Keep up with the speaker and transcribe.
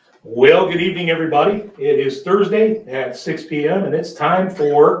Well, good evening, everybody. It is Thursday at 6 p.m. and it's time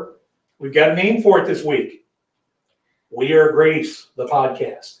for, we've got a name for it this week. We Are Grace, the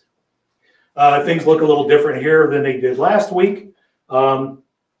podcast. Things look a little different here than they did last week.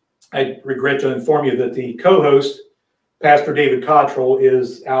 I regret to inform you that the co-host, Pastor David Cottrell,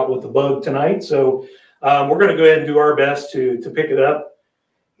 is out with the bug tonight. So we're going to go ahead and do our best to pick it up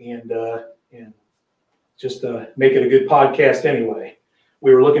and just make it a good podcast anyway.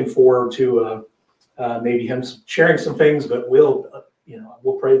 We were looking forward to maybe him sharing some things, but we'll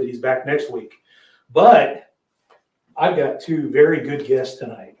pray that he's back next week. But I've got two very good guests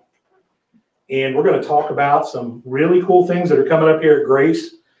tonight, and we're going to talk about some really cool things that are coming up here at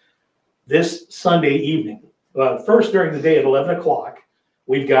Grace this Sunday evening. First, during the day at 11 o'clock,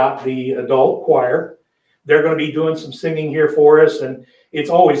 we've got the adult choir. They're going to be doing some singing here for us, and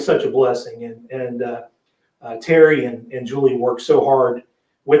it's always such a blessing. And Terry and Julie work so hard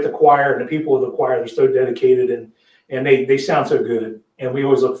with the choir, and the people of the choir, they're so dedicated, and they sound so good. And we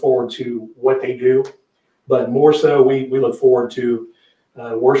always look forward to what they do. But more so, we look forward to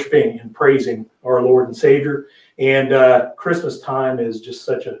worshiping and praising our Lord and Savior. And Christmas time is just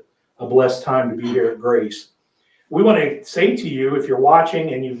such a blessed time to be here at Grace. We want to say to you, if you're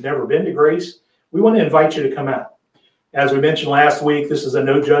watching and you've never been to Grace, we want to invite you to come out. As we mentioned last week, this is a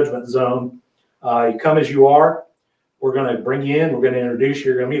no judgment zone. You come as you are. We're going to bring you in. We're going to introduce you.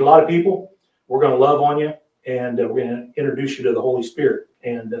 You're going to meet a lot of people. We're going to love on you, and we're going to introduce you to the Holy Spirit.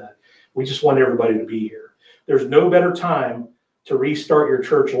 And we just want everybody to be here. There's no better time to restart your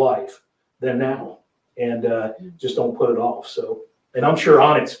church life than now. And just don't put it off. So, and I'm sure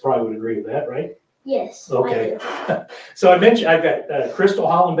Onyx probably would agree with that, right? Yes. Okay. So I mentioned I've got Crystal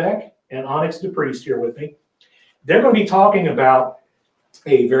Hollenbeck and Onyx DePriest here with me. They're going to be talking about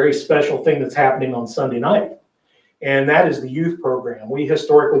a very special thing that's happening on Sunday night, and that is the youth program. We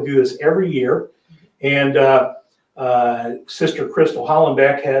historically do this every year, and Sister Crystal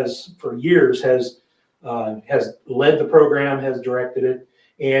Hollenbeck has, for years, has led the program, has directed it,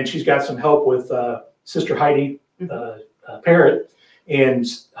 and she's got some help with Sister Heidi Parrott, and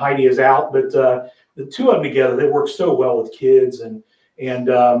Heidi is out, but the two of them together, they work so well with kids, and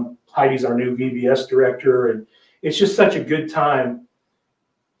Heidi's our new VBS director, and it's just such a good time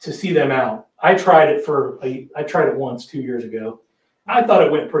to see them out. I tried it once 2 years ago. I thought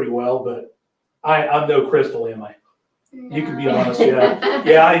it went pretty well, but I'm no Crystal, am I? No. You can be honest.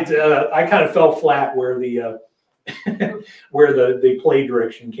 Yeah. I kind of fell flat where the where the play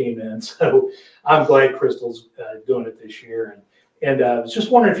direction came in. So I'm glad Crystal's doing it this year. And I was just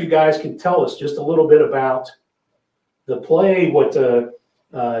wondering if you guys could tell us just a little bit about the play, what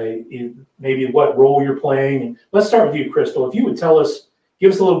maybe what role you're playing. And let's start with you, Crystal. If you would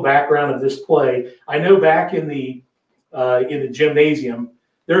give us a little background of this play. I know back in the gymnasium,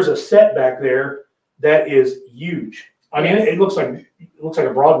 there's a set back there that is huge. I mean, it looks like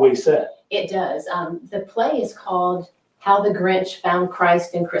a Broadway set. It does. The play is called How the Grinch Found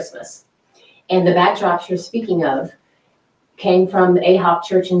Christ in Christmas. And the backdrops you're speaking of came from the AHOP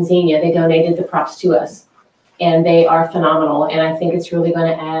Church in Xenia. They donated the props to us. And they are phenomenal. And I think it's really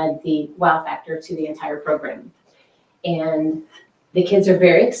going to add the wow factor to the entire program. And the kids are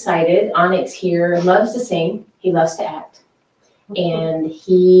very excited. Onyx here loves to sing. He loves to act. And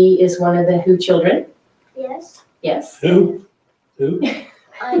he is one of the Who children. Yes. Yes. Who?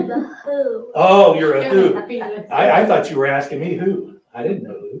 I'm a Who. Oh, you're a Who. I thought you were asking me who. I didn't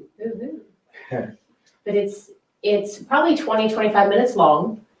know who. But it's probably 20-25 minutes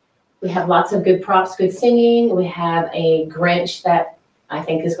long. We have lots of good props, good singing. We have a Grinch that I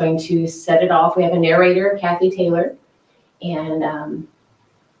think is going to set it off. We have a narrator, Kathy Taylor. And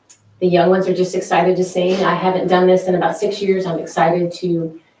the young ones are just excited to sing. I haven't done this in about 6 years. I'm excited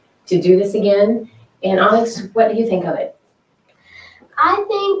to do this again. And Onyx, what do you think of it? I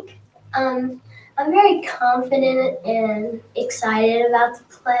think I'm very confident and excited about the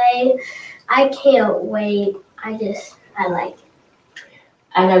play. I can't wait. I like it.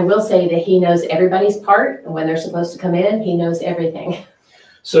 And I will say that he knows everybody's part, and when they're supposed to come in, he knows everything.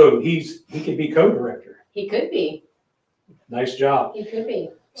 So he could be co-director. He could be. Nice job. He could be.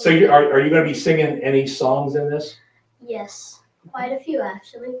 So are you going to be singing any songs in this? Yes, quite a few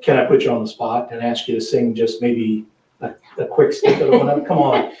actually. Can I put you on the spot and ask you to sing just maybe a quick snippet of one? Come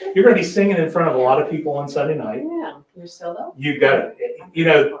on. You're going to be singing in front of a lot of people on Sunday night. Yeah, you're solo. You've got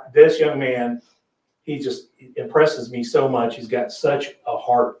it. This young man, he just impresses me so much. He's got such a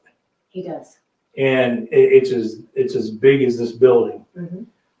heart. He does. And it's as big as this building. Mm-hmm.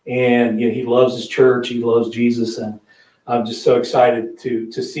 And he loves his church. He loves Jesus. And I'm just so excited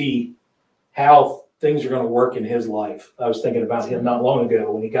to see how things are going to work in his life. I was thinking about him not long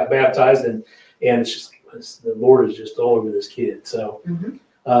ago when he got baptized, and it's just like the Lord is just all over this kid. So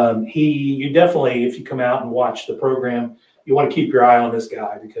you definitely, if you come out and watch the program, you want to keep your eye on this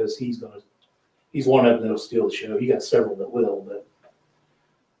guy because he's one of them that'll steal the show. You got several that will, but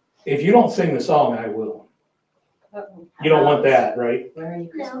if you don't sing the song, I will. You don't want that, right? Where are you,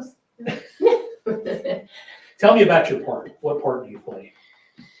 Christmas? No. Tell me about your part. What part do you play?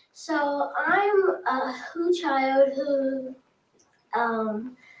 So I'm a Who child who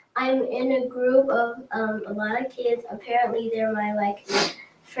I'm in a group of a lot of kids. Apparently they're my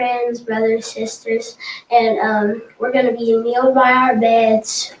friends, brothers, sisters, and we're gonna be kneeled by our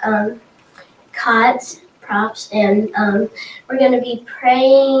beds, cots, props, and we're gonna be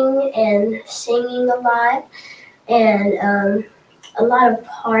praying and singing a lot, and a lot of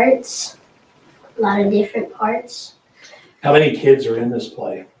parts, a lot of different parts. How many kids are in this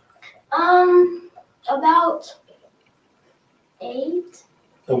play? About 8.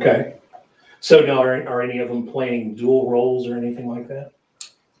 Okay. So now are any of them playing dual roles or anything like that?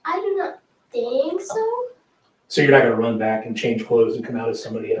 I do not think so. So you're not going to run back and change clothes and come out as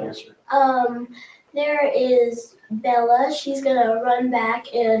somebody else? There is Bella. She's gonna run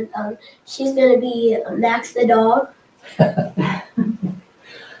back and she's gonna be Max the dog.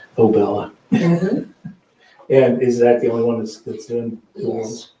 Oh, Bella. Mm-hmm. And is that the only one that's doing dual Yes.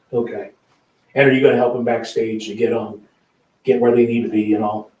 roles? Okay. And are you going to help them backstage to get where they need to be and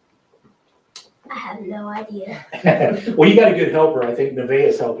all? I have no idea. Well, you got a good helper. I think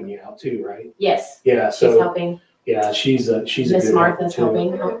Nevaeh's helping you out too, right? Yes, Yeah. she's So helping. yeah, she's a Miss good Martha's helper too.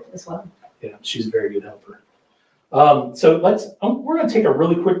 helping out as well. Yeah, she's a very good helper. So we're going to take a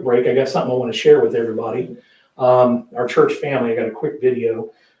really quick break. I got something I want to share with everybody. Our church family, I got a quick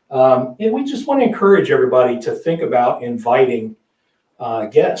video. And we just want to encourage everybody to think about inviting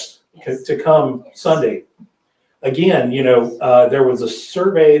guests to come Sunday. Again, there was a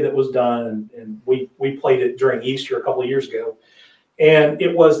survey that was done, and we played it during Easter a couple of years ago. And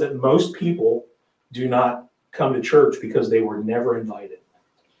it was that most people do not come to church because they were never invited.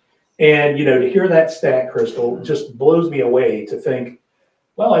 And, to hear that stat, Crystal, just blows me away to think,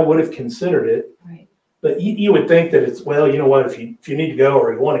 well, I would have considered it. Right. But you would think that it's, well, you know what, if you need to go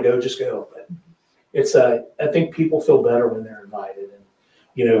or you want to go, just go. But it's, I think people feel better when they're invited.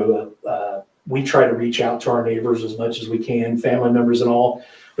 And, we try to reach out to our neighbors as much as we can, family members and all.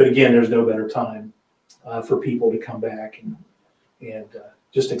 But again, there's no better time for people to come back and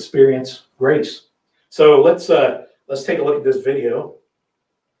just experience grace. So let's take a look at this video.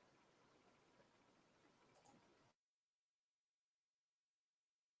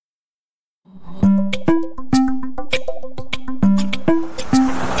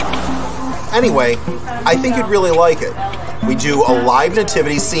 Anyway, I think you'd really like it. We do a live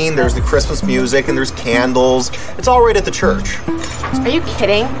nativity scene, there's the Christmas music, and there's candles. It's all right at the church. Are you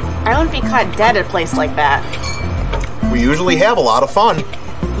kidding? I wouldn't be caught dead at a place like that. We usually have a lot of fun.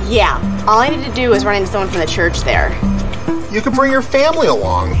 Yeah, all I need to do is run into someone from the church there. You could bring your family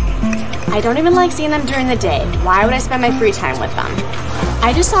along. I don't even like seeing them during the day. Why would I spend my free time with them?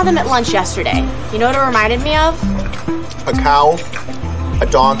 I just saw them at lunch yesterday. You know what it reminded me of? A cow, a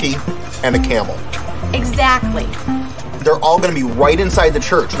donkey, and a camel. Exactly. They're all going to be right inside the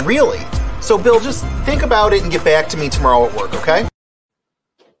church, really. So, Bill, just think about it and get back to me tomorrow at work, okay?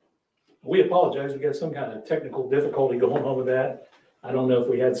 We apologize. We got some kind of technical difficulty going on with that. I don't know if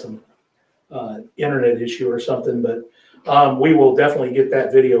we had some internet issue or something, but we will definitely get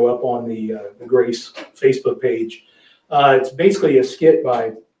that video up on the Grace Facebook page. It's basically a skit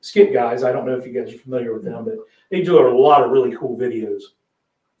by Skit Guys. I don't know if you guys are familiar with them, but they do a lot of really cool videos.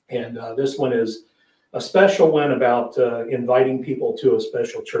 And this one is a special one about inviting people to a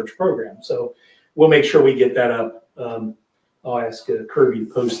special church program. So we'll make sure we get that up. I'll ask Kirby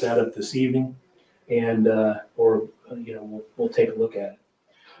to post that up this evening, and we'll take a look at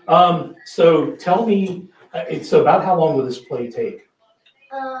it. So tell me, so about how long will this play take?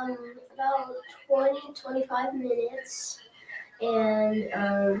 About 20-25 minutes,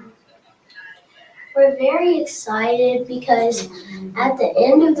 and we're very excited because at the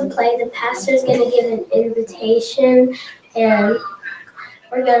end of the play, the pastor is going to give an invitation, and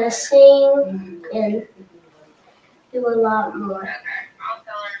we're going to sing and do a lot more.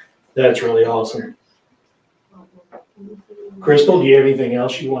 That's really awesome. Crystal, do you have anything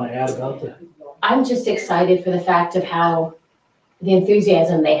else you want to add about that? I'm just excited for the fact of how the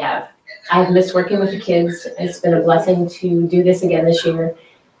enthusiasm they have. I've missed working with the kids. It's been a blessing to do this again this year,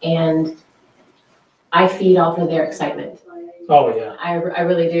 and I feed off of their excitement. Oh, yeah. I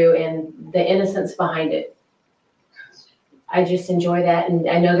really do, and the innocence behind it. I just enjoy that. And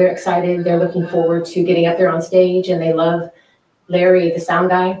I know they're excited. They're looking forward to getting up there on stage, and they love Larry, the sound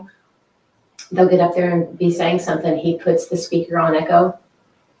guy. They'll get up there and be saying something. He puts the speaker on echo,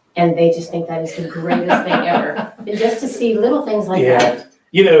 and they just think that is the greatest thing ever. And just to see little things like that.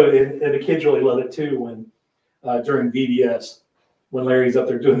 You know, and the kids really love it too when during VBS, when Larry's up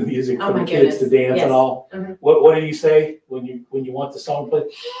there doing the music Oh for my the kids to goodness. dance Yes. and all. Mhm. What do you say when you want the song played?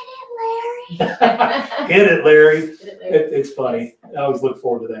 Hit it, Larry. Hit it, Larry. Did it there. It's funny. I always look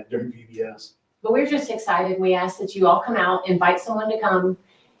forward to that during VBS. But we're just excited. We ask that you all come out, invite someone to come,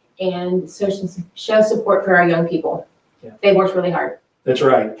 and show support for our young people. Yeah. They worked really hard. That's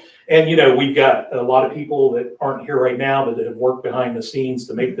right. And, you know, we've got a lot of people that aren't here right now, but that have worked behind the scenes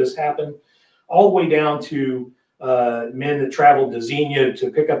to make this happen, all the way down to men that traveled to Xenia to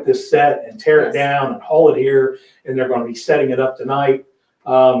pick up this set and tear it Yes. down and haul it here, and they're going to be setting it up tonight.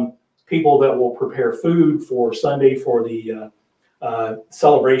 People that will prepare food for Sunday for the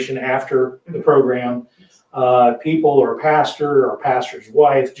celebration after the program. People, our pastor's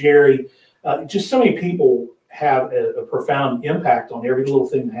wife, Jerry, just so many people have a profound impact on every little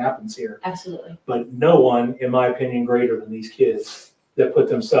thing that happens here. Absolutely. But no one, in my opinion, greater than these kids that put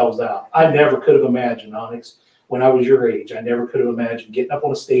themselves out. I never could have imagined, Onyx, when I was your age, I never could have imagined getting up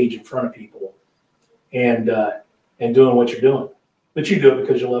on a stage in front of people and doing what you're doing. But you do it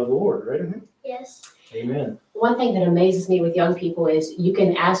because you love the Lord, right? Yes. Amen. One thing that amazes me with young people is you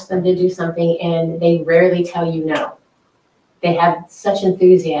can ask them to do something and they rarely tell you no. They have such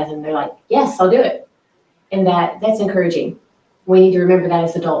enthusiasm. They're like, yes, I'll do it. And that's encouraging. We need to remember that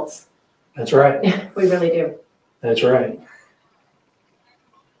as adults. That's right. We really do. That's right.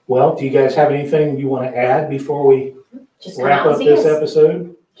 Well, do you guys have anything you want to add before we Just come wrap out and up see this us.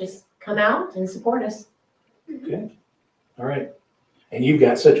 episode? Just come out and support us. Okay. All right. And you've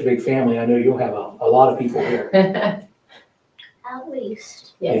got such a big family. I know you'll have a lot of people here. Yes. At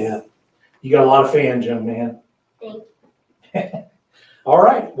least. Yeah. You got a lot of fans, young man. Thank All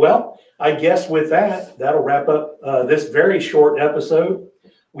right. Well, I guess with that, that'll wrap up this very short episode.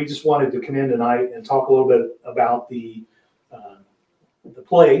 We just wanted to come in tonight and talk a little bit about the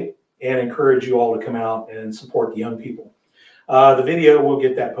play and encourage you all to come out and support the young people. The video, we'll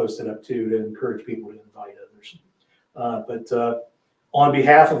get that posted up too to encourage people to invite others. But on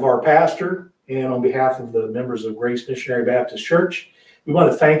behalf of our pastor and on behalf of the members of Grace Missionary Baptist Church, we want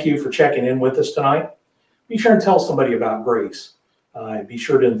to thank you for checking in with us tonight. Be sure and tell somebody about Grace. And be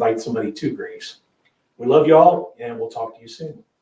sure to invite somebody to Grace. We love you all, and we'll talk to you soon.